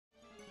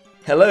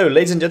Hello,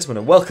 ladies and gentlemen,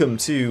 and welcome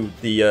to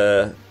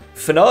the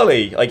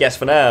finale, I guess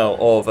for now,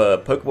 of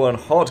Pokemon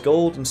Heart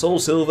Gold and Soul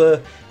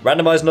Silver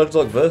Randomizer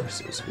Nuzlocke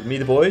versus with me,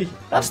 the boy.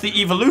 That's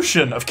the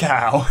evolution of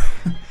cow.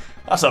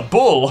 That's a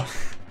bull.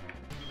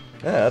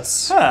 Yeah,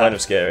 that's kind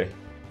of scary.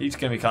 He's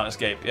gonna be can't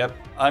escape. Yep.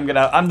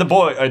 I'm the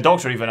boy,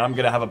 doctor even. I'm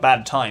gonna have a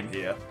bad time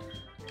here.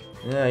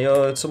 Yeah,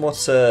 you're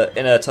somewhat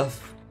in a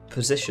tough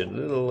position.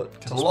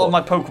 A lot of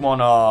my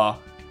Pokemon are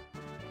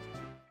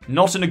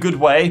not in a good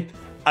way.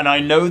 And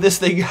I know this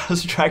thing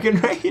has Dragon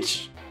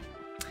Rage.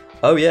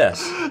 Oh,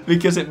 yes.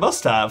 Because it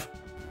must have.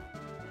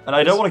 And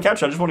I don't want to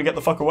capture, I just want to get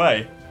the fuck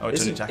away. Oh,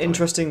 it's an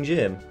interesting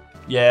gym.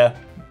 Yeah.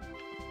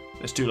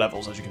 There's 2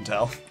 levels, as you can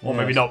tell. Or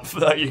maybe not,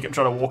 you can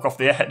try to walk off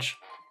the edge.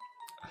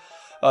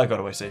 Oh, I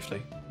got away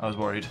safely. I was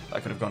worried I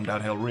could have gone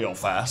downhill real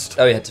fast.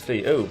 Oh, you had to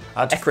flee. Oh,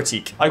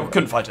 Ecritique. I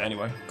couldn't fight it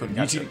anyway. Couldn't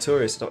catch it.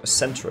 Victorious,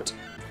 center it.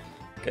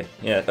 Okay,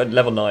 yeah, at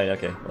level 9,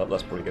 okay. Well,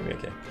 that's probably going to be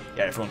okay.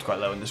 Yeah, everyone's quite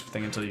low in this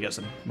thing until you get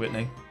some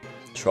Whitney.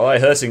 Try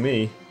hurting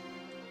me.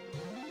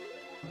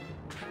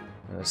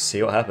 Let's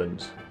see what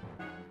happens.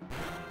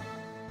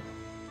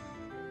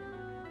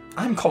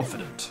 I'm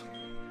confident.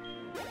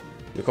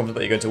 You're confident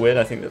that you're going to win?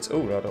 I think that's...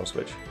 Oh, no, I don't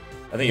switch.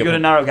 I think you've got a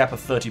narrow gap of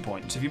 30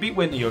 points. If you beat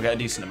Whitney, you'll get a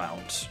decent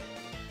amount.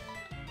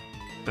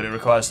 But it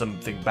requires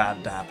something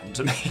bad to happen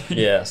to me.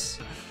 Yes.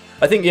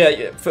 I think,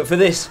 yeah, for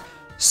this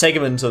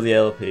segment of the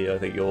LP, I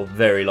think you're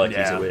very likely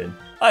to win.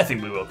 I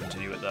think we will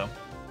continue it, though.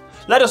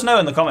 Let us know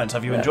in the comments,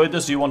 have you enjoyed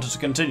this? Do you want us to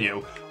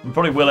continue? We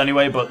probably will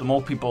anyway, but the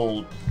more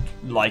people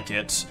like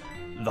it,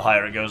 the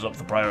higher it goes up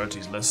the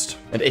priorities list.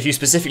 And if you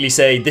specifically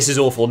say, this is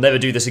awful, never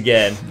do this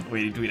again.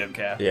 We don't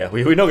care. Yeah,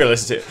 we're not going to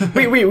listen to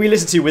it. we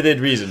listen to it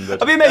within reason,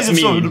 but I'd be amazed if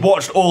someone had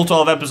watched all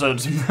 12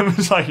 episodes and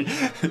was like,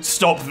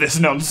 stop this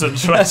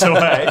nonsense right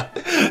away.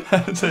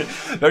 It's a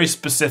very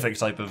specific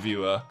type of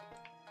viewer.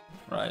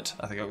 Right,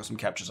 I think I've got some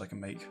captures I can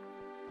make.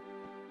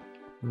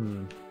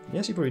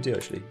 Yes, you probably do,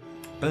 actually.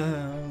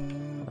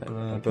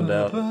 I've gone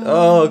down.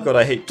 Oh god,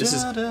 I hate this.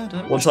 Is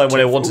one time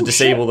when I want to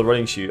disable the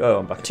running shoe. Oh,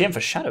 I'm back. TM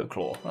for Shadow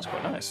Claw. That's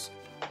quite nice.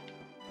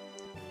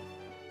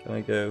 Can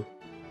I go?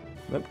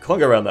 Nope, can't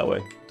go around that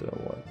way. Don't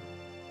know why.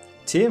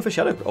 TM for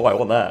Shadow Claw. Oh, I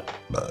want that.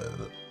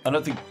 I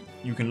don't think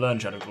you can learn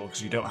Shadow Claw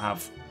because you don't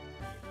have.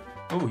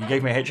 Oh, he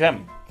gave me a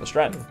HM for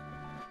Strand.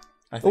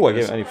 Oh, I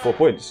gave it only 4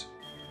 points.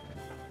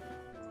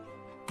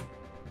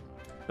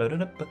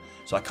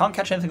 So I can't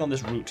catch anything on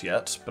this route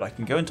yet, but I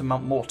can go into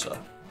Mount Mortar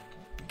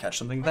and catch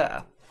something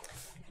there.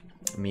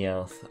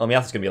 Meowth. Oh,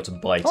 Meowth is going to be able to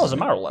bite. Oh, there's a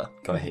Marill there.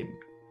 God, I hate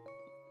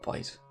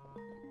bite.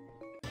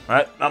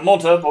 Alright, Mount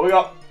Mortar, what we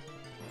got?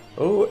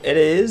 Oh, it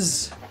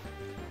is.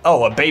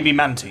 Oh, a baby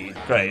Manty.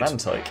 Great.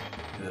 Mantike.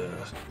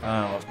 Oh,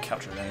 I'll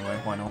capture it anyway,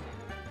 why not?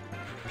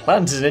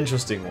 Plant is an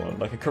interesting one.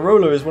 Like, a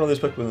Corolla is one of those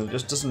Pokemon that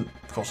just doesn't...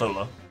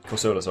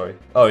 Corsola, sorry.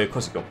 Oh, of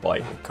course it got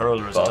bite.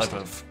 Corolla is a type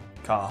of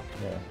car.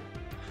 Yeah.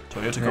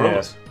 Toyota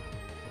Corolla.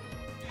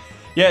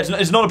 Yeah,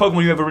 it's not a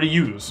Pokemon you ever really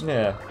use.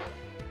 Yeah.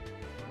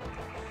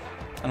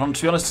 And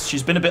to be honest,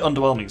 she's been a bit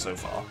underwhelming so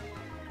far.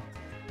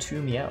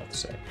 2 Meowths,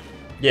 say.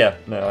 Yeah,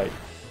 no,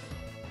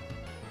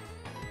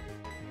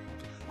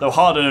 Though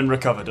Harden and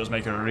Recover does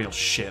make her a real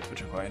shit,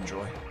 which I quite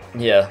enjoy.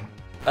 Yeah.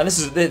 And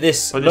this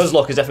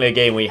Nuzlocke is definitely a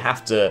game where you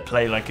have to...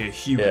 play like a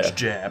huge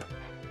jab.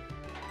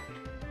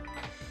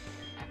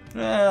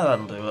 Yeah,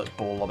 that'll do. Let's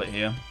ball lob it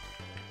here.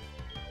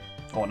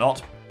 Or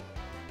not.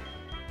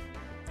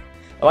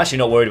 I'm actually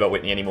not worried about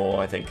Whitney anymore,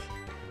 I think.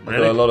 I've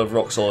Really? got a lot of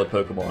rock-solid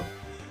Pokemon.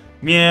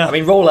 Yeah. I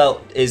mean, Rollout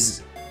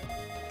is...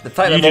 The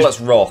fact that Rollout's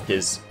rock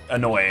is...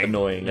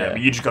 Annoying. Yeah. But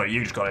you just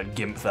gotta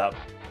gimp that.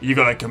 You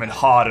gotta come in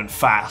hard and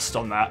fast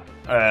on that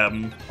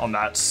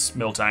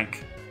Miltank.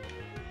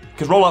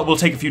 Because Rollout will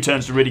take a few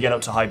turns to really get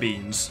up to high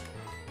beams.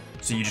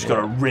 So you just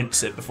gotta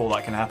rinse it before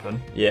that can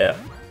happen. Yeah.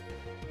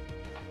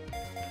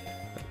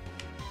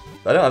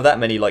 I don't have that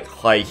many, like,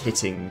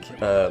 high-hitting...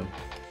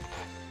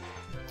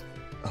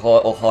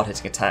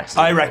 hard-hitting attacks.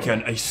 I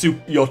reckon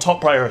your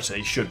top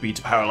priority should be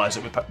to paralyze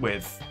it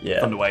with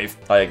Thunder Wave.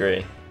 I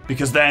agree.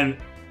 Because then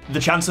the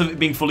chance of it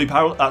being fully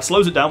paralyzed, that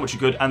slows it down, which is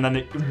good, and then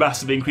it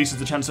massively increases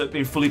the chance of it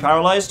being fully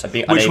paralyzed,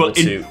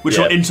 which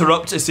will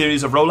interrupt a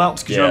series of rollouts,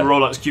 because you remember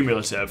rollouts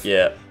cumulative.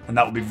 Yeah. And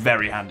that would be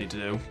very handy to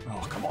do.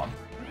 Oh, come on.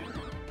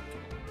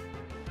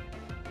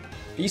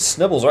 These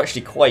Snubbles are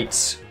actually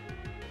quite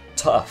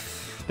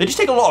tough. They just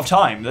take a lot of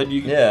time.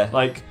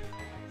 Like,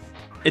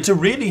 it's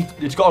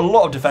got a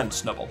lot of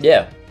defense, Snubble.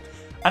 Yeah.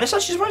 And it's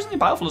actually surprisingly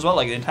powerful as well,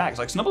 like in attacks.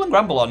 Like, Snubble and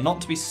Gramble are not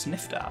to be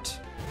sniffed at.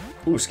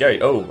 Ooh,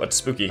 scary. Oh, that's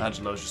spooky. That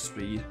just lowers your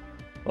speed.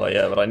 Well,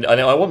 yeah, but I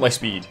know I want my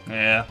speed.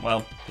 Yeah,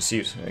 well.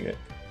 Pursuit. There you go.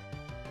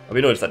 I'll be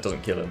annoyed if that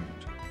doesn't kill him.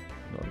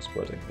 No, I'm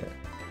supporting. Yeah.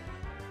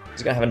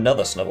 Is he going to have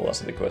another Snubble? That's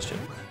the big question.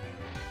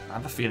 I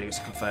have a feeling it's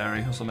a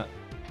Clefairy or something.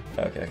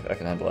 Okay, I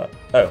can handle that.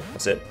 Oh,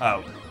 that's it.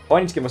 Oh. I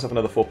need to give myself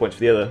another 4 points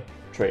for the other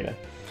trainer.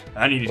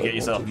 And you need to get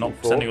yourself, not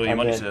sending all your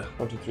money to...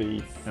 1, 2, 3,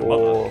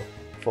 4,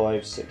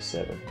 5, 6,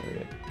 7. There we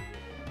go.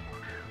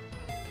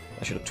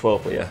 I should have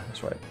 12, but yeah,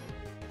 that's right.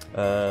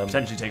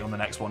 Potentially take on the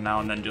next one now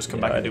and then just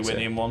come back and do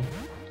Whitney in one.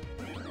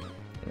 I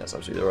think that's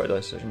absolutely the right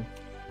decision.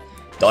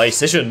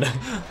 Decision.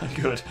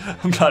 Good.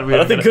 I'm glad we.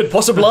 Nothing could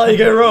possibly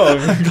go wrong.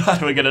 I'm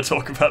glad we're going to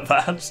talk about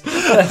that.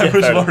 I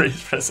was worried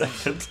for a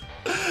second.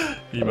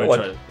 You might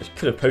try. I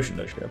could have potioned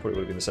actually. That probably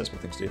would have been the sensible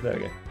thing to do. There we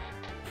go.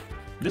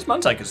 This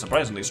Miltank is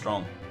surprisingly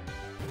strong.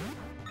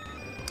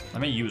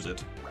 Let me use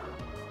it.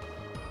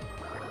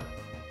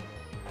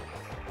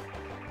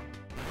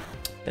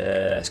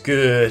 Yes,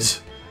 good.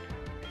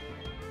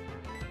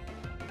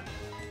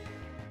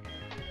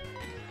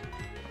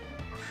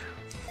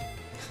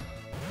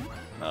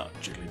 Oh,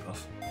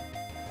 Jigglypuff.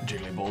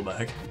 Jiggly ball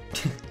bag.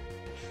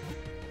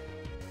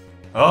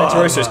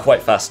 Metarosa is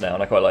quite fast now,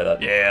 and I quite like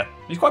that. Yeah,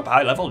 he's quite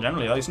high level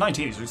generally. He's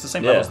 19, so he's the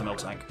same level as the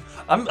Miltank.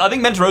 I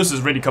think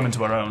Mentarosa's really come into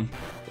her own.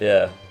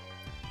 Yeah.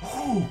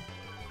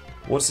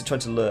 What's it trying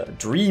to learn?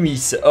 Dreamy.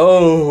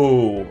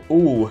 Oh,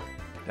 ooh.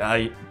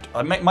 I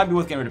might be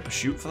worth getting rid of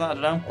Pursuit for that. I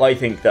don't know. I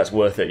think that's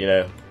worth it. You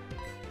know.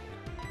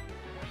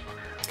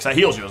 Because that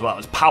heals you as well.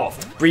 It's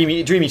powerful. Dream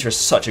Eater is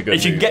such a good.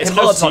 If you can get it's him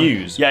hard to on,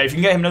 use. Yeah, if you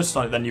can get him noticed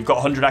on it, then you've got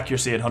 100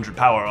 accuracy and 100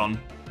 power on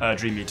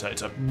Dream Eater.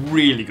 It's a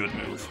really good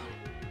move.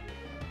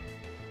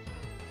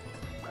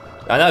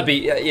 And that'd be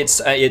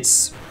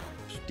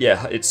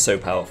yeah, it's so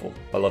powerful.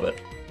 I love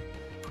it.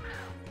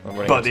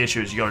 But the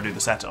issue is you got to do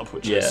the setup,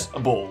 which is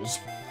balls.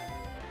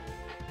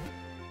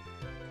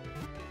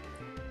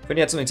 If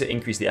only had something to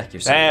increase the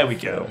accuracy. There we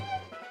go.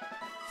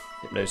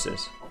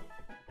 Hypnosis.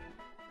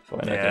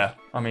 Fine, yeah, okay.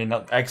 I mean,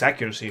 X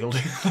accuracy will do.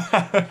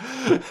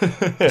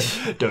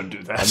 Don't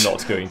do that. I'm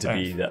not going to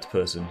be that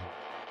person.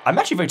 I'm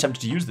actually very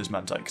tempted to use this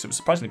Miltank because it was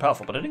surprisingly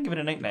powerful, but I didn't give it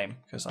a nickname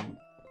because I'm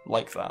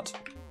like that.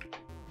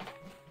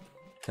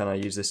 Can I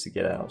use this to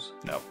get out?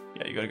 No.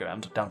 Yeah, you got to go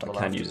down to the left.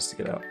 I can use this to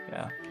get out.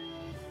 Yeah.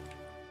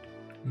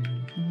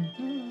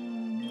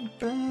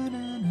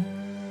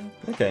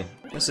 Okay,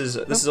 this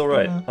is all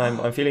right.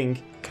 I'm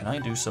feeling. Can I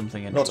do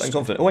something Not interesting?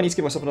 unconfident. Oh, I need to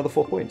give myself another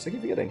 4 points. I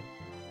keep forgetting.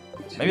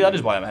 Maybe that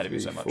is why I'm ahead of you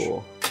so much.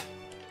 4.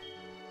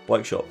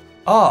 Bike shop.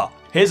 Ah,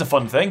 here's a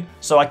fun thing.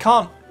 So I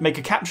can't make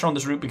a capture on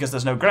this route because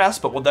there's no grass,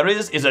 but what there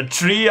is a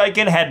tree I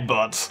can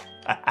headbutt.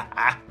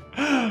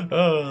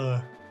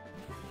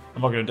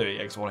 I'm not going to do it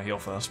yet because I want to heal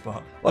first,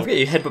 but... Well, I forget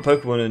you headbutt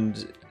Pokemon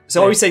and...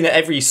 So are we saying that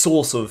every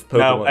source of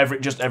Pokemon... No,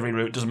 just every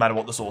route, doesn't matter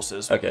what the source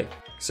is. Okay,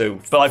 so...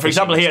 But like, for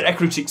example, here at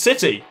Ekrutik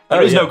City,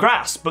 there is no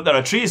grass, but there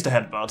are trees to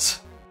headbutt.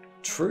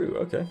 True,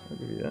 okay, I'll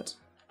give you that.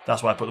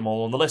 That's why I put them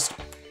all on the list.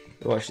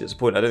 Oh, actually, that's a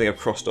point. I don't think I've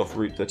crossed off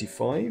Route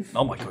 35.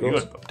 Oh my god, you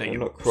got to I've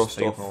not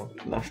crossed off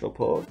National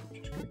Park.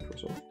 Just going to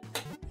cross off.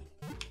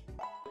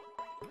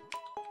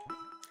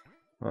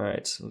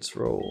 Alright, let's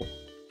roll.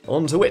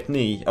 On to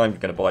Whitney. I'm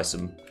going to buy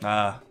some.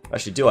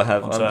 Actually, do I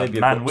have... maybe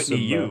Man Whitney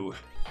you.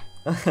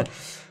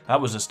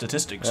 That was a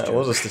statistics joke. That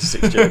was a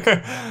statistics joke.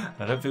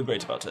 I don't feel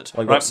great about it.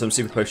 I've got some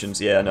super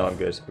potions. Yeah, no, I'm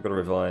good. I've got a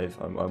revive.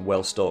 I'm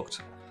well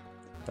stocked.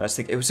 I was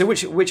thinking, so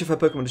which of her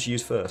Pokemon did she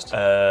use first?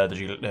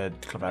 The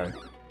Clefairy.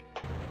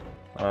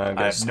 I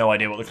have no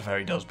idea what the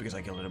Clefairy does because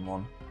I killed it in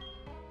one.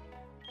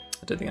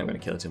 I don't think I'm going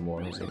to kill it in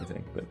one or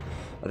anything, but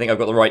I think I've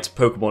got the right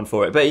Pokemon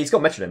for it. But he's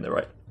got Metronome though,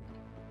 right?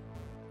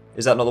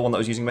 Is that not the one that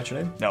was using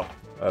Metronome? No.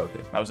 Oh,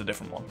 okay. That was a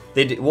different one.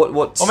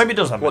 What? Or maybe it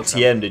does have What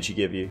Metronome. TM did she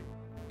give you?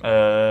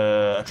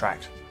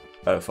 Attract.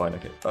 Oh, fine,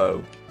 okay.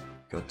 Oh,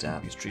 god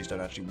damn. These trees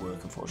don't actually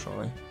work,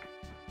 unfortunately.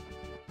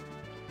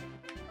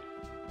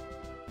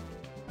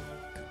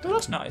 Oh,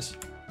 that's nice.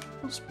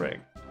 That's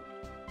spring.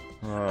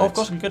 Right. Oh, of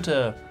course, I can go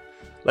to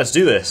Let's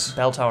do this.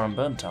 Bell Tower and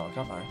Burn Tower,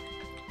 can't I?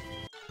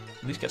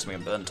 At least get something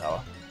in Burn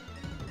Tower.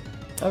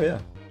 Oh, yeah.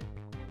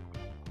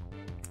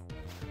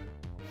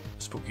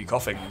 Spooky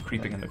coughing and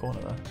creeping in the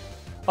corner there.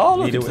 Oh,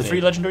 look, it's the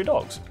 3 legendary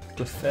dogs.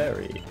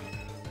 Clefairy.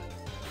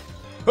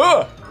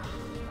 Ah!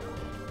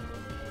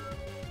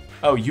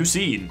 Oh, you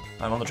seen?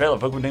 I'm on the trail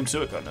of Pokemon named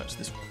Suicune. No, it's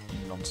this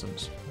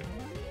nonsense.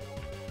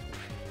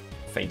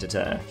 Faint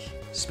attack.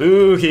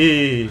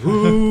 Spooky!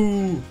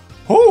 Woo!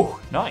 Oh,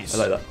 nice.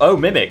 I like that. Oh,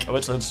 Mimic! Oh,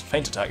 it's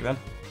Faint Attack then.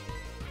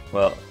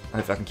 Well, I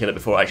hope I can kill it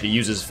before it actually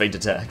uses Faint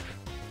Attack.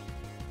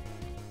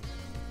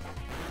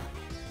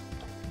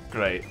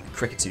 Great.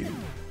 Cricketoo.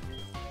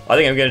 I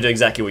think I'm going to do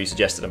exactly what you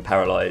suggested and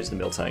paralyze the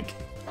Miltank.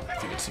 I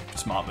think it's a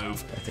smart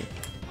move. I think.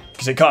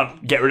 Because it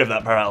can't get rid of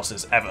that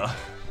paralysis ever.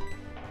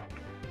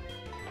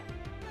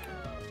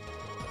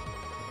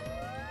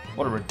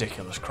 What a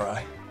ridiculous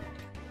cry.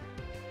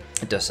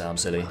 It does sound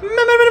silly.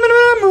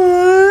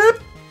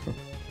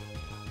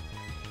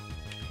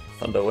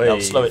 Thunder Wave.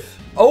 I'll slow it.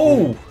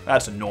 Oh!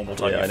 That's a normal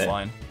type of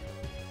flying.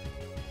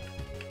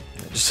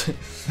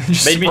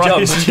 Just made me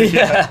jump.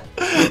 Yeah.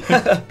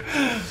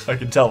 I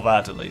can tell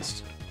that at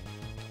least.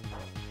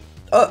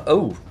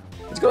 Oh.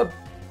 It's got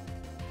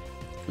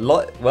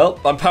a... Well,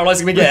 I'm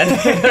paralyzing him again.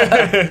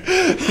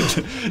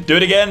 Do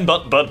it again,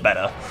 but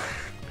better.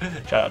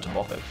 Shout out to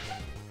Moffat.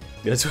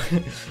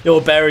 Your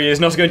berry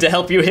is not going to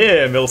help you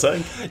here,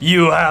 Miltank.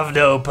 You have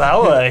no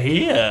power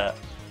here.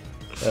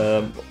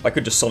 I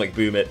could just Sonic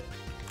Boom it.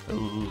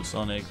 Ooh,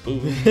 Sonic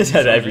Boom.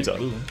 Every time.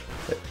 Boom.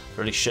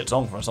 Really shit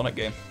song from a Sonic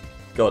game.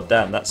 God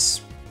damn,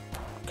 that's...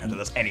 I don't know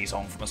that's any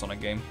song from a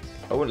Sonic game.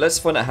 Oh, well, let's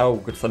find out how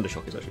good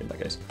Thundershock is actually in that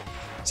case.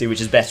 See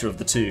which is better of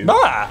the two.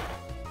 Ah!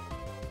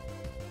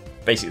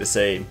 basically the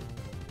same.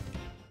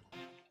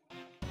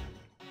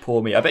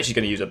 Poor me. I bet she's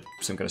going to use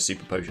some kind of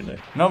super potion though.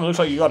 No, it looks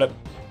like you got it.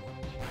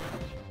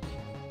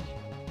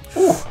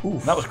 Ooh,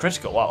 that was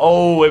critical. Wow.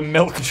 Oh, a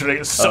milk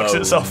drink sucks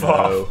itself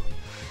off.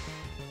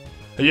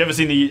 Have you ever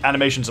seen the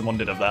animation someone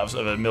did of that?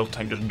 Of a milk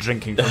tank just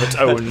drinking from its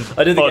own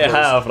I don't think I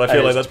have, and I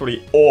feel like that's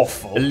probably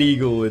awful.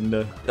 Illegal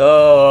and...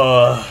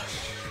 Oh.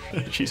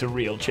 She's a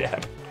real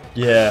chap.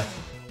 Yeah.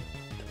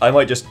 I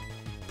might just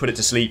put it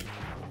to sleep.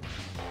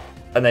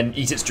 And then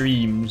eat its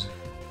dreams.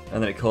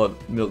 And then it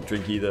can't milk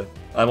drink either.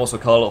 I'm also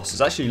Carlos. Is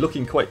actually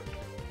looking quite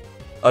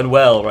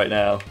unwell right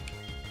now.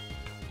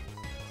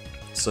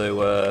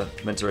 So,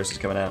 Mentarosa's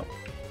coming out.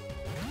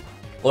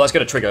 Well, that's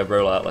going to trigger a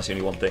rollout. That's the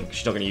only one thing.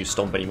 She's not going to use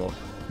Stomp anymore.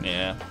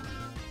 Yeah.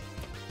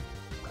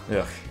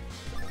 Ugh.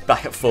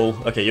 Back at full.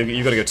 Okay,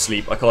 you got to go to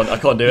sleep. I can't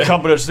do it. You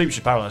can't put her to sleep.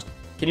 She's paralyzed.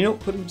 Can you not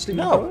put him to sleep?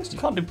 No, you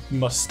can't do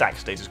must stack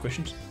status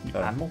questions. You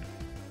animal.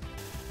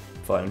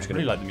 Fine, I'm just going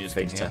to really like the music.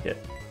 Fate attack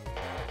it.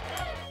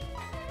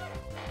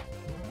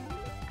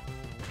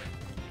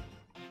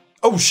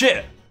 Oh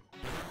shit!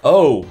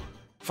 Oh.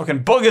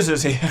 Fucking buggers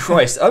is here.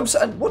 Christ.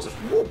 What?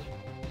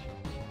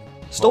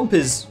 Stomp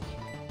is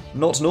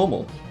not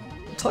normal.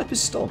 What type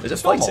is Stomp? Is it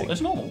fighting? Normal.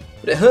 It's normal.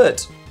 But it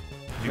hurt.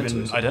 Have you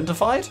been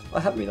identified? I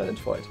haven't been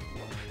identified.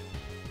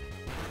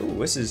 Oh,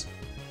 this is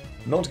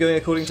not going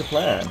according to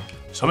plan.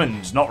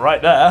 Something's not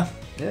right there.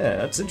 Yeah,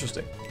 that's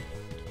interesting.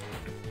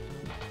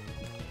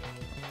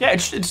 Yeah,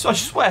 it's I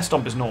swear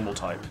Stomp is normal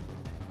type.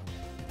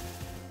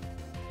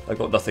 I've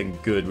got nothing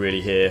good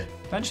really here.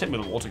 Then just hit him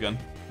with a water gun.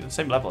 You're the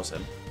same level as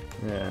him.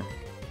 Yeah.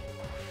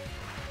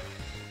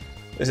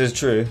 This is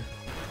true.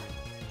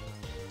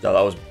 No,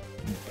 that was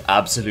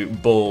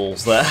absolute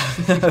balls there.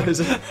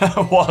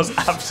 That was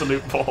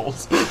absolute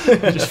balls.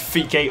 Just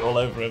fecate all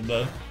over him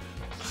there.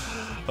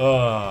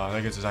 Oh,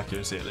 that gets his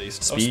accuracy at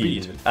least.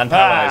 Speed. And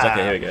paralyze.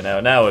 Okay, here we go.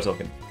 Now we're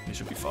talking. He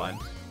should be fine.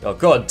 Oh,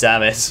 god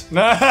damn it.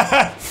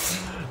 Yeah,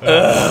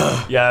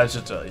 it's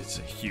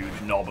a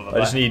huge knob of a I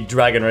just need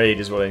Dragon Raid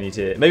is what I need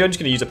here. Maybe I'm just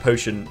going to use a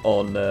potion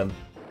on... at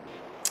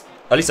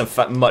least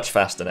I'm much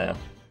faster now.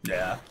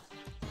 Yeah.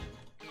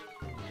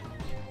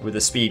 With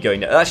the speed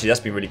going down. Actually, that's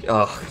been really...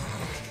 Oh.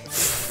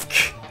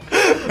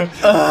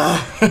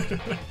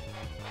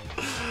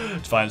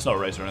 It's fine, it's not a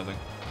race or anything.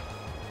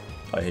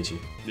 I hate you.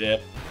 Yeah.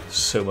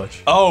 So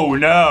much. Oh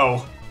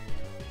no!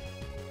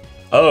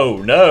 Oh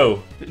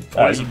no!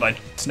 Poisoned by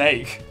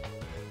snake.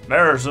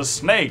 There's a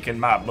snake in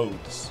my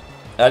boots.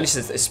 At least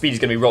its speed is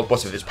going to be rock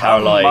bottom if it's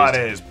paralyzed.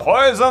 Somebody's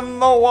poison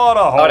the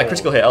water hole. Oh, and a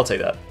critical hit. I'll take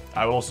that.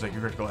 I will also take a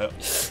critical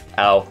hit.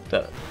 Ow.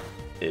 That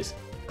is...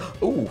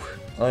 Ooh.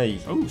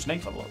 Ooh,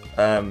 snake level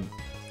up.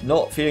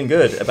 Not feeling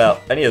good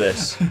about any of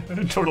this.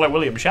 Talking like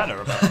William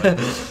Shatner about it.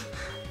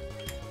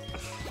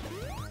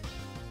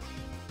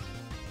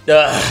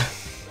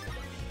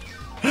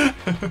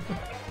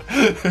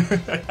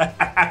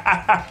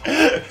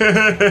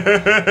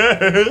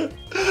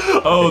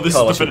 Oh,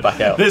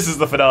 this is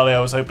the finale I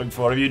was hoping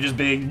for, of you just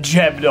being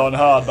jabbed on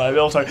hard by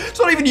Miltank. It's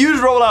not even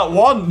used rollout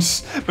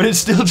once, but it's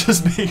still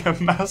just being a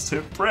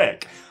massive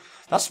prick.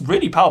 That's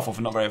really powerful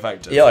for not very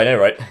effective. Yeah, I know,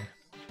 right?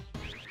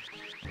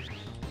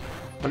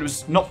 But it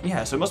was not,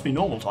 yeah, so it must be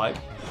normal type.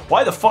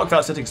 Why the fuck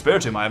that sitting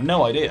Spiritomb? I have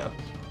no idea. Are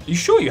you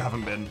sure you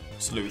haven't been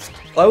sleuthed?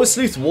 I was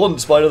sleuthed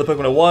once by another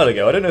Pokemon a while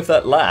ago. I don't know if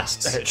that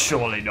lasts.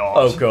 Surely not.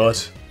 Oh god.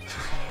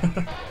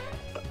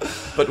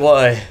 But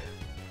why?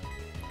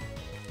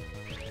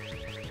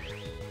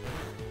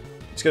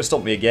 It's going to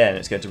stomp me again.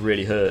 It's going to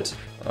really hurt.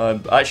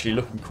 I'm actually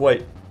looking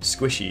quite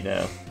squishy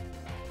now.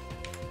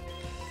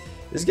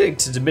 It's getting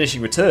to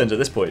diminishing returns at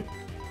this point.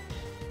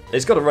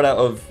 It's got to run out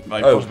of...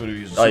 I possibly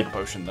use a super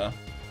potion there.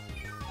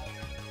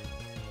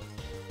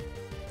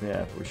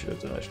 Yeah, we should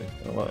have done actually.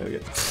 Oh, well, here we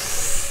go.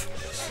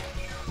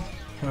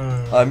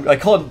 I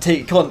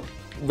can't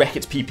wreck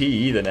its PP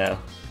either now.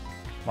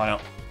 Why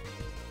not?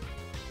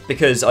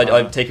 Because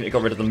I've taken it,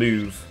 got rid of the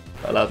move.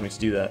 That allows me to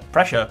do that.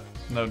 Pressure.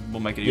 No, we'll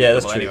make it usable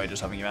that's true. Anyway,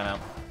 just having you man out.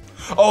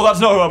 Oh, that's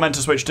not who I meant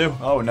to switch to.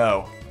 Oh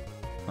no.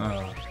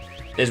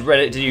 Is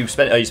Reddit? Did you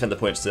spend? Oh, you spent the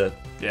points to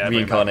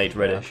reincarnate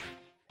Reddish.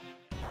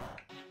 Yeah.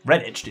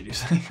 Redditch, did you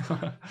say?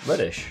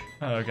 Reddish.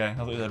 Oh, okay. I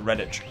thought you said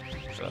Redditch.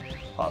 So,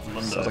 part of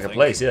London. Sounds like a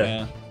place,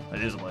 yeah.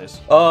 It is a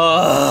place.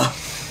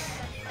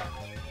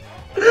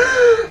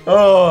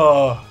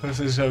 Oh, this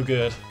is so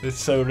good. It's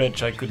so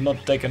rich. I could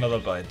not take another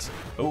bite.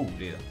 Oh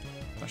dear.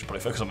 I should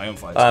probably focus on my own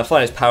fights.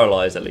 Fine, it's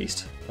paralyzed at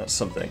least. That's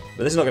something.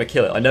 But this is not going to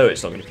kill it. I know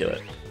it's not going to kill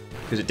it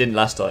because it didn't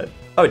last time.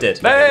 Oh, it did.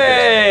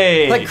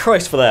 Hey! Thank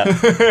Christ for that.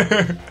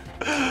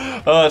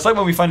 It's like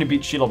when we finally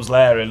beat Shelob's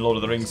lair in Lord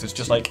of the Rings. It's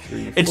just like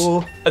it's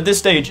at this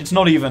stage. It's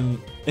not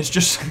even. It's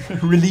just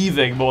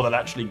relieving more than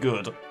actually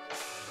good.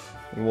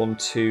 1,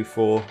 2,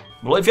 4.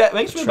 Well, if it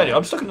makes me better,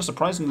 I'm stuck in a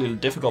surprisingly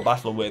difficult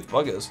battle with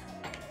buggers.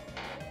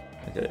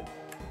 Okay.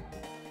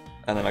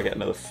 And then I get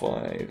another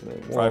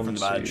 5. 1,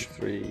 2,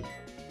 3,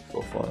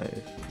 4,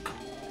 5.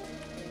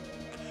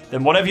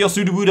 Then whatever your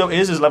Sudowoodo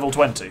is level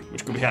 20,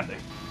 which could be handy.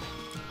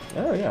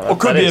 Oh yeah. Or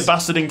could be a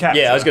bastarding cat.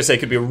 Yeah, I was going to say it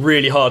could be a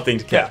really hard thing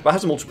to catch. Yeah. But I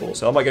have some Ultra Balls,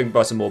 so I might go and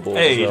buy some more balls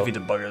as well.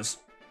 Defeated buggers.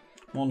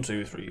 1,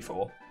 2, 3,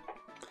 4.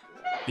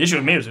 The issue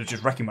with me is it's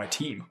just wrecking my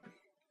team.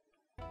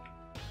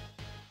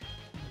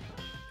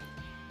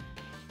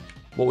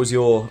 What was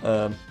your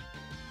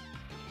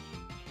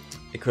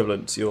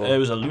equivalent? Your It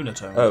was a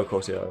Lunatone. Oh, of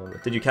course, yeah. I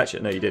remember. Did you catch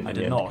it? No, you didn't. I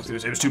did not.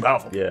 It was too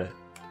powerful. Yeah.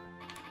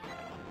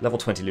 Level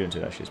 20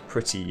 Lunatone actually is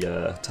pretty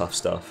tough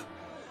stuff.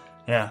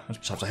 Yeah.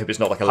 Just have to hope it's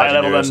not like a higher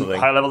legendary level or something.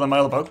 higher level than my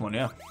other Pokemon,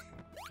 yeah.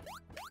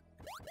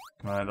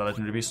 Right, the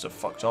legendary beasts have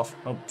fucked off.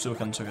 Oh,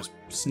 Suicune took a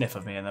sniff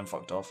of me and then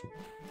fucked off.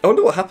 I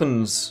wonder what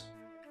happens.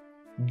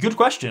 Good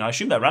question. I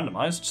assume they're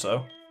randomized,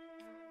 so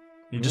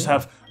you just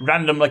have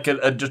random, like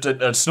just a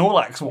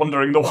Snorlax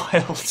wandering the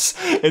wilds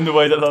in the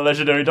way that the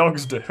legendary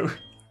dogs do.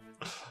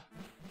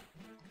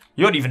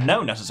 You don't even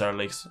know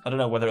necessarily. I don't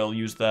know whether it'll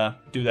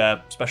do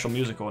their special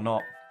music or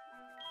not.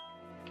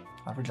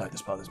 I really like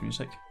this part of this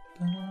music.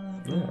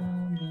 Yeah.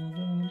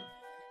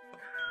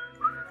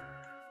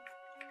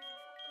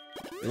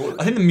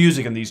 I think the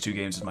music in these two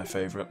games is my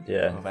favourite.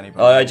 Yeah. Of any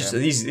Pokemon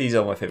these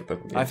are my favourite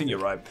Pokemon games. I think you're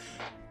right.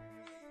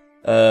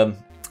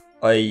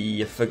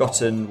 I've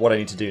forgotten what I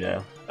need to do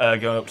now.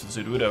 Going up to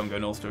the Sudowoodo and go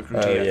north to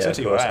a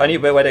City. Of course. I need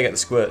where do I get the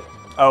squirt?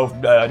 Oh,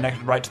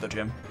 right to the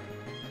gym.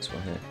 This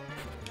one here.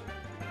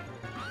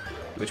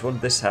 Which one?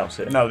 This house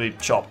here? No, the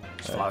shop.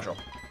 Flower shop.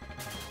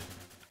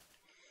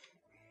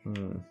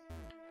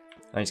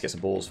 I need to get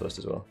some balls first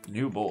as well.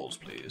 New balls,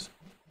 please.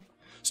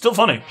 Still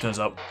funny, turns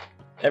out.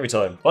 Every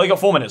time. Well, you got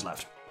 4 minutes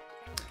left.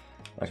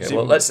 Okay,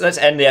 well, let's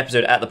end the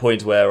episode at the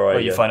point where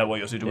you find out what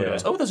your Sudowoodo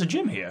is. Oh, there's a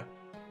gym here.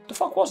 The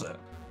fuck was it?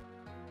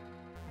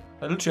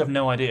 I literally have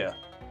no idea.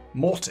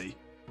 Morty,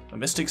 a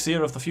mystic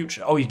seer of the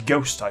future. Oh, he's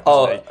ghost type.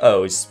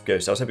 Oh, he's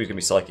ghost. I was hoping he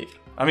was going to be psychic.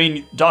 I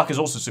mean, Dark is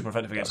also super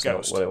effective against That's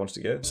ghost. not where I wanted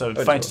to go. So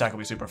Feint Attack will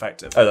be super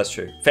effective. Oh, that's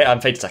true.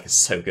 Feint Attack is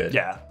so good.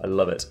 Yeah. I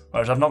love it.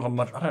 Whereas I've not got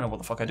much. I don't know what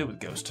the fuck I do with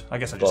Ghost. I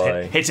guess I just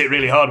hit it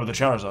really hard with the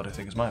Charizard, I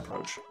think, is my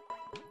approach.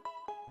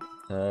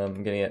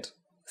 I'm getting it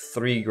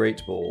 3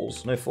 Great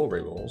Balls. No, 4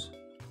 Great Balls.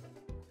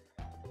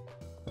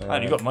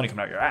 And you've got the money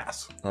coming out your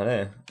ass. I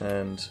know.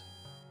 And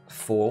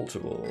 4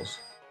 Ultra Balls.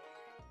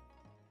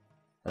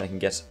 And I can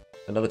get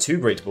another 2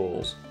 Great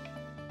Balls.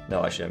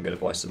 No, actually, I'm going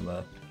to buy some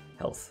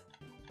health.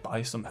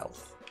 Buy some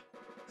health.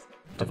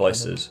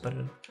 Devices.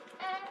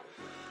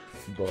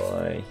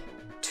 Buy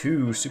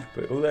 2 Super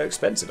Potions. Oh, they're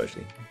expensive,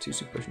 actually. 2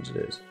 Super Potions it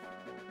is.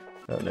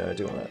 Oh, no, I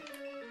do want that.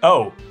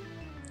 Oh.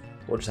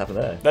 What just happened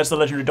there? That's the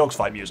Legendary Dogs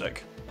fight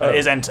music. It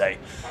is Entei.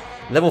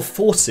 Level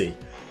 40.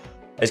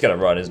 It's going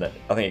to run, isn't it?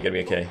 I think it's going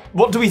to be okay.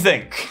 What do we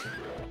think?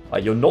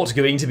 You're not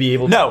going to be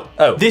able to... No.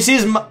 Oh. This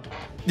is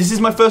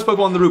my first Pokemon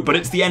on the route, but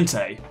it's the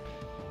Entei.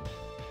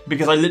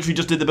 Because I literally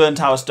just did the Burn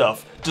Tower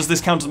stuff. Does this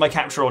count as my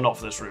capture or not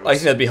for this route? I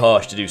think that'd be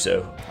harsh to do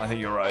so. I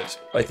think you're right.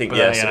 I think, but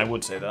yes. Then again, I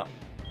would say that.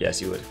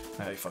 Yes, you would.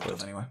 Yeah, you fucked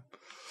up anyway.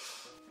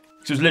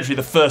 It was literally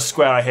the first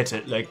square I hit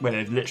it, like when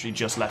it literally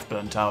just left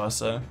Burn Tower,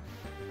 so...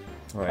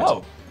 Right.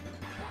 Oh.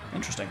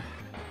 Interesting.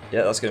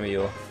 Yeah, that's going to be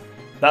your...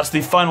 That's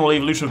the final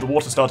evolution of the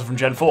Water Starter from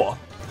Gen 4.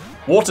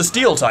 Water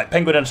Steel type,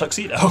 Penguin and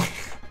Tuxedo.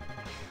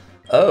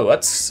 Oh,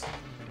 that's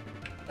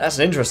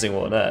an interesting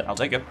one, that. I'll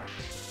take it.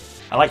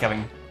 I like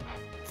having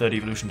 3rd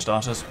evolution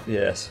starters.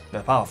 Yes.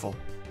 They're powerful.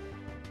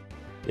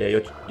 Yeah,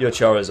 your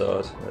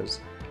Charizard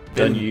has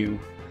done you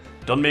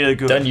me a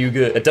good. Done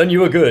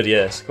you a good,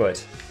 yes,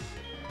 quite.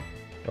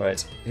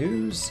 Right,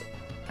 who's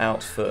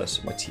out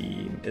first? My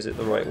team. Is it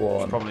the right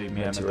one? It's probably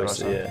me and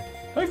Rosa. Yeah.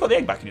 Oh, you've got the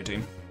egg back in your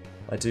team.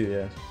 I do,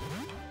 yeah.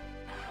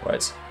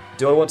 Right.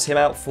 Do I want him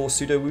out for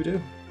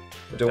Sudowoodo?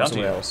 Or do I want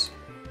someone else?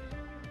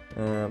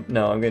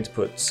 No, I'm going to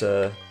put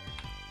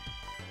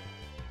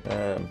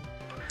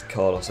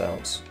Carlos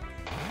out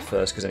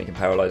first, because then he can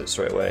paralyze it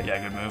straight away.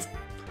 Yeah, good move.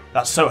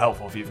 That's so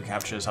helpful for you for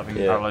captures, having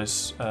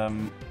paralyze.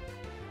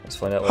 Let's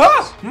find out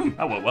what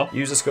that worked well.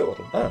 Use a Squirt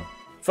Bottle. Oh.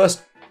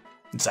 First.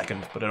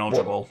 Second, but an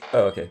Ultra Ball.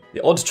 Oh, okay.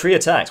 The odd tree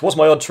attacks. What's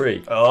my odd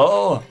tree?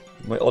 Oh.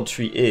 My odd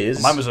tree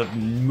is... Mine was a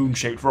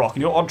moon-shaped rock,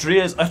 and your odd tree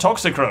is a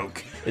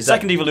Toxicroak.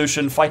 Second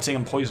evolution, fighting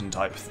and poison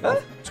type.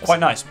 It's quite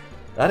nice.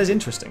 That is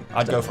interesting.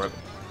 I'd go for it.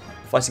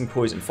 Fighting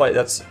poison.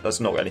 That's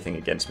not anything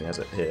against me, has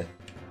it, here?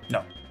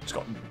 No. It's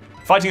got...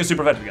 Fighting is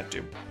super effective against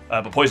you,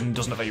 but poison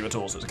doesn't affect you at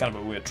all, so it's kind of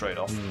a weird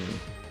trade-off.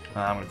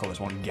 I'm going to call this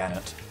one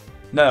Gannett.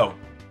 No.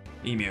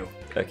 Emu.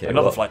 Okay,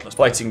 another flightless.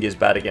 Fighting is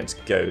bad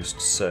against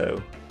ghosts,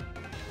 so...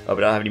 Oh,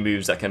 but I don't have any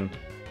moves that can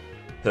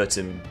hurt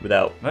him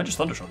without... No, just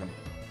Thundershock him.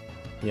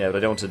 Yeah, but I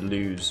don't want to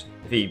lose.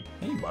 If he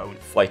won't.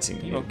 Fighting...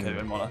 He won't kill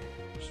him, wanna.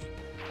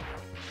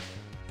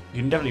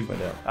 You can definitely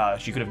find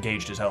out. She could have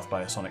gauged his health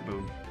by a Sonic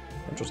Boom.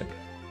 Interesting.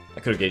 I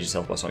could have gauged his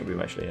health by Sonic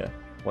Boom, actually, yeah.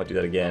 Why do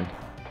that again?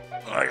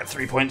 I got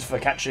 3 points for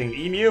catching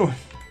Emu.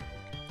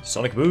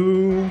 Sonic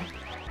Boom!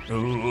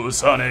 Ooh,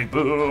 Sonic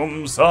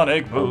Boom,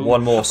 Sonic Boom.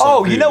 One more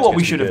Sonic Boom. You know what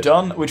we should have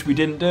done, which we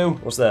didn't do?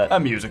 What's that? A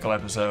musical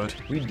episode.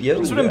 This would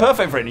have been yeah.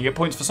 perfect for it, and you get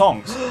points for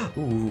songs.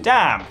 Ooh.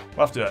 Damn!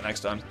 We'll have to do that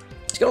next time.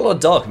 It's got a lot of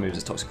dark moves,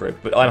 this Toxicroak,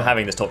 but I'm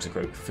having this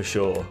Toxicroak for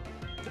sure.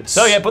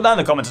 So yeah, put that in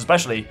the comments,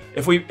 especially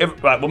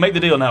right, we'll make the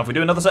deal now. If we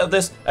do another set of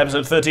this,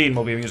 episode 13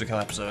 will be a musical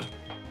episode.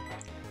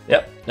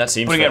 Yep, that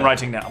seems Putting fair. it in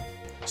writing now.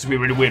 This would be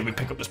really weird. We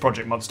pick up this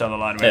project months down the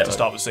line and we have to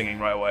start with singing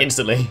right away.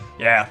 Instantly.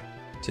 Yeah.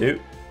 2,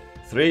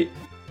 3.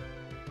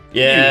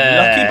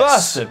 Yeah. Lucky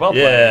bastard. Well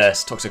played.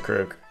 Yes, Toxic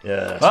Croak.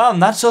 Yes. Well,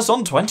 and that's us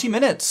on 20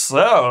 minutes.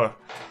 So.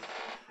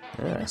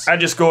 Yes. I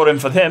just scored him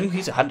for him.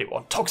 He's a handy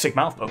one. Toxic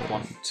Mouth Pokemon.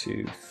 1,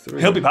 2, 3.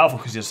 He'll be powerful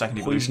because he has second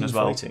evolution as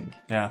well. Fighting.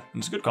 Yeah,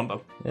 it's a good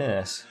combo.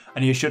 Yes.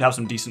 And he should have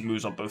some decent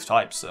moves on both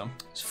types, so.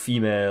 It's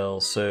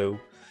female, so.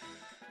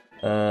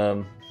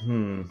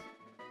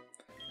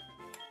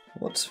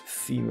 What's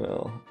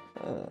female?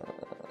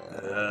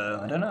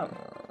 I don't know.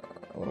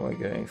 What am I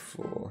going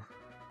for?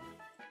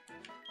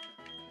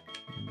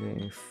 I'm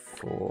going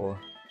for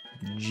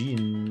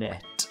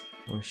Jeanette.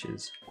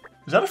 Wishes.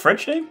 Is that a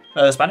French name?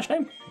 Spanish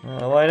name?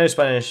 Well, I know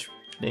Spanish.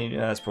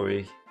 That's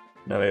probably.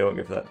 No, I won't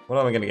go for that. What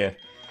am I going to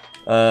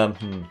go?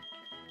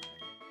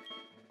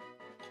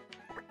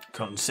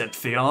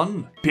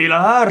 Concepcion.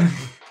 Pilar.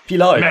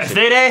 Pilar.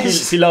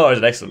 Mercedes. Pilar is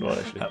an excellent one,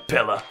 actually.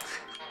 Pillar.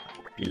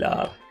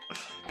 Pilar.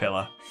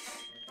 Pillar.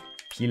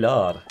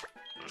 Pilar.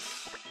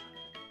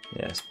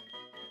 Yes.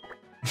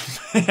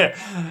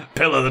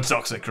 Pillar the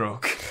Toxic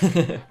Croak.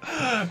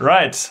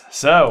 Right,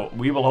 so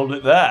we will hold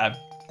it there.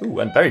 Ooh,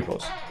 and berry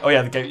pots. Oh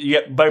yeah, you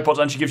get berry pots,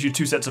 and she gives you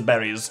 2 sets of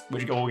berries,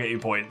 which will get you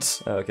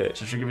points. Okay.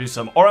 So she'll give you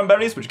some oran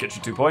berries, which gets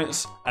you 2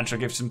 points, and she'll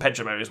give you some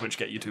pecha berries, which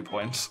get you 2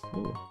 points.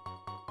 Ooh.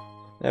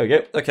 There we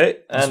go. Okay.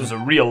 This was a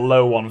real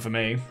low one for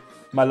me.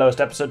 My lowest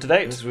episode to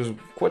date. This was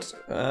quite.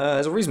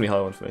 It's a reasonably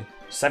high one for me.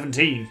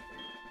 17.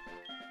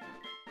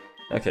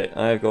 Okay,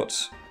 I've got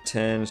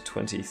 10,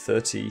 20,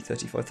 30,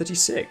 35,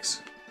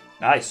 36.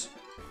 Nice.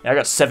 Yeah, I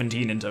got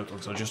 17 in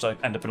total, so I just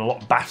end up in a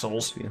lot of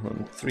battles.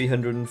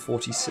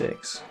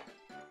 346.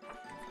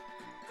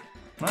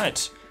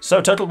 Right.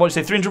 So total, what did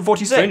you say,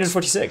 346?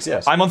 346,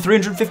 yes. I'm on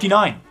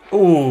 359.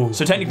 Ooh.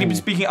 So technically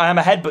speaking, I am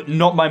ahead, but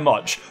not by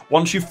much.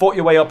 Once you've fought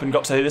your way up and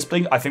got to this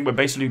thing, I think we're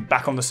basically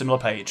back on the similar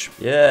page.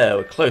 Yeah,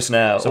 we're close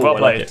now. So well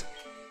played. Like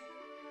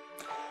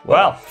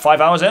well, 5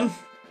 hours in.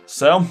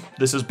 So,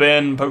 this has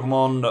been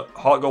Pokemon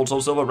Heart Gold,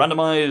 Soul Silver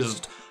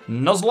randomized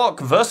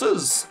Nuzlocke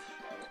versus.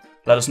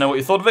 Let us know what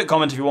you thought of it.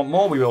 Comment if you want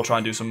more. We will try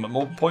and do some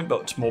more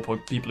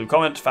people who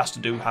comment. Faster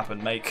do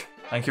happen make.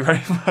 Thank you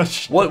very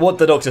much. What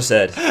the doctor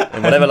said,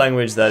 in whatever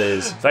language that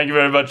is. Thank you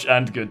very much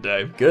and good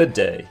day. Good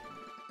day.